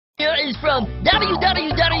is from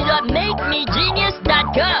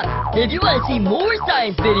www.makemegenius.com. If you want to see more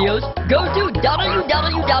science videos, go to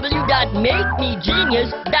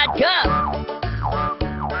www.makemegenius.com.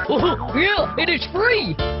 Oh, yeah, it is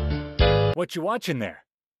free. What you watching there?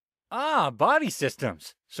 Ah, body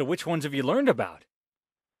systems. So which ones have you learned about?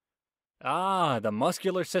 Ah, the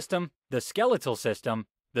muscular system, the skeletal system,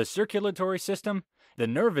 the circulatory system, the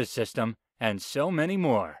nervous system, and so many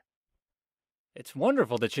more. It's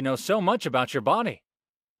wonderful that you know so much about your body.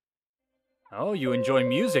 Oh, you enjoy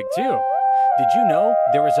music too. Did you know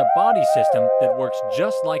there is a body system that works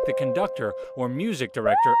just like the conductor or music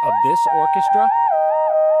director of this orchestra?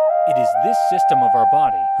 It is this system of our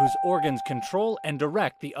body whose organs control and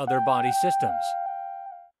direct the other body systems.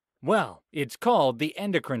 Well, it's called the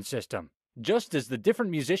endocrine system. Just as the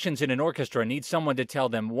different musicians in an orchestra need someone to tell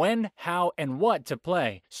them when, how, and what to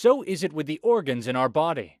play, so is it with the organs in our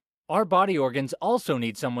body. Our body organs also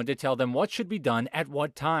need someone to tell them what should be done at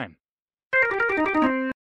what time.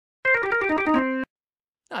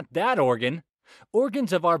 Not that organ.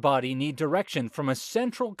 Organs of our body need direction from a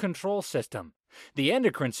central control system. The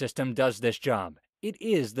endocrine system does this job. It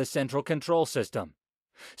is the central control system.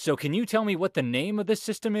 So can you tell me what the name of this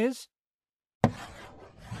system is?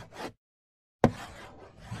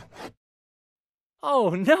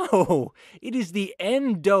 Oh no! It is the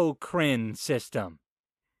endocrine system.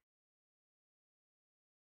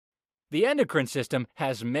 The endocrine system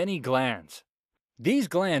has many glands. These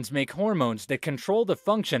glands make hormones that control the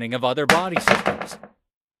functioning of other body systems.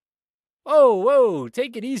 Whoa,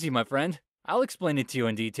 take it easy, my friend. I'll explain it to you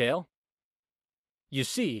in detail. You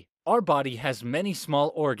see, our body has many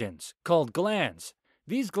small organs, called glands.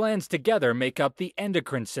 These glands together make up the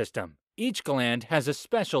endocrine system. Each gland has a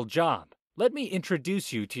special job. Let me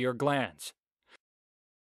introduce you to your glands.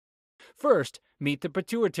 First, meet the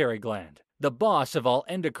pituitary gland, the boss of all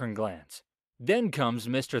endocrine glands. Then comes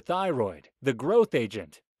Mr. Thyroid, the growth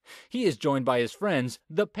agent. He is joined by his friends,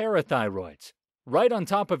 the parathyroids. Right on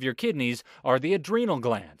top of your kidneys are the adrenal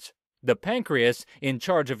glands, the pancreas, in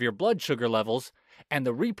charge of your blood sugar levels, and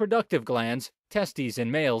the reproductive glands, testes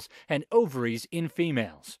in males, and ovaries in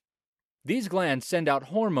females. These glands send out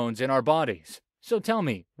hormones in our bodies. So tell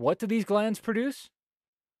me, what do these glands produce?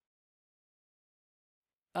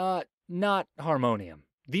 Not harmonium.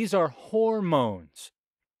 These are hormones.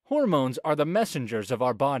 Hormones are the messengers of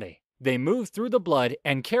our body. They move through the blood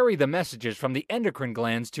and carry the messages from the endocrine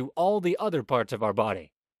glands to all the other parts of our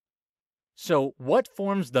body. So, what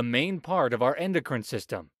forms the main part of our endocrine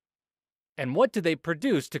system? And what do they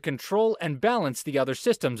produce to control and balance the other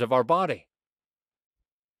systems of our body?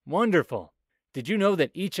 Wonderful! Did you know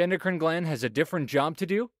that each endocrine gland has a different job to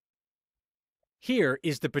do? Here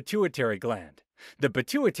is the pituitary gland. The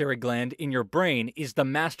pituitary gland in your brain is the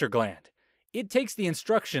master gland. It takes the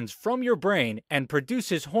instructions from your brain and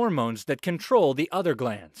produces hormones that control the other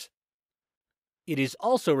glands. It is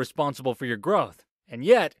also responsible for your growth, and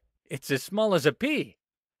yet it's as small as a pea.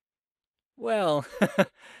 Well,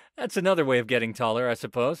 that's another way of getting taller, I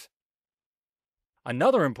suppose.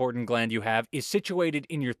 Another important gland you have is situated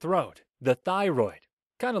in your throat, the thyroid.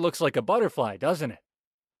 Kind of looks like a butterfly, doesn't it?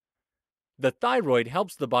 The thyroid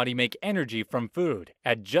helps the body make energy from food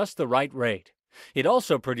at just the right rate. It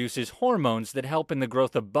also produces hormones that help in the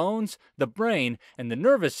growth of bones, the brain, and the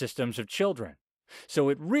nervous systems of children. So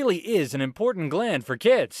it really is an important gland for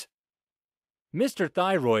kids. Mr.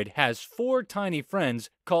 Thyroid has 4 tiny friends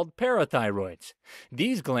called parathyroids.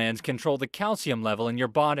 These glands control the calcium level in your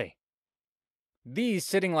body. These,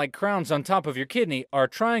 sitting like crowns on top of your kidney, are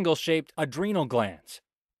triangle-shaped adrenal glands.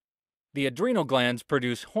 The adrenal glands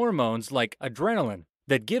produce hormones like adrenaline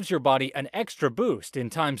that gives your body an extra boost in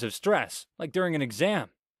times of stress, like during an exam.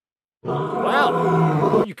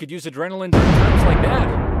 Wow! You could use adrenaline during times like that.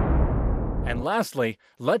 And lastly,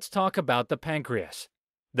 let's talk about the pancreas.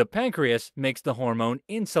 The pancreas makes the hormone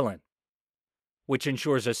insulin, which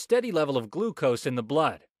ensures a steady level of glucose in the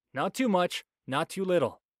blood. Not too much, not too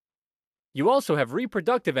little. You also have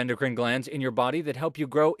reproductive endocrine glands in your body that help you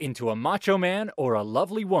grow into a macho man or a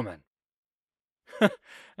lovely woman.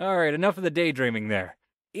 All right, enough of the daydreaming there.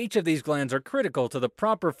 Each of these glands are critical to the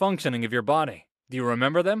proper functioning of your body. Do you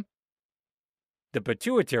remember them? The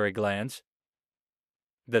pituitary glands,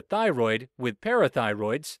 the thyroid with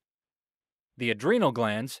parathyroids, the adrenal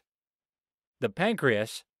glands, the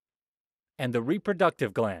pancreas, and the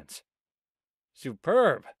reproductive glands.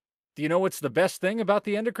 Superb! Do you know what's the best thing about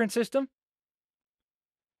the endocrine system?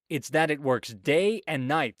 It's that it works day and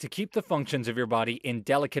night to keep the functions of your body in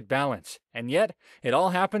delicate balance. And yet, it all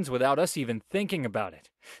happens without us even thinking about it.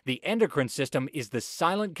 The endocrine system is the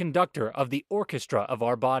silent conductor of the orchestra of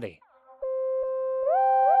our body.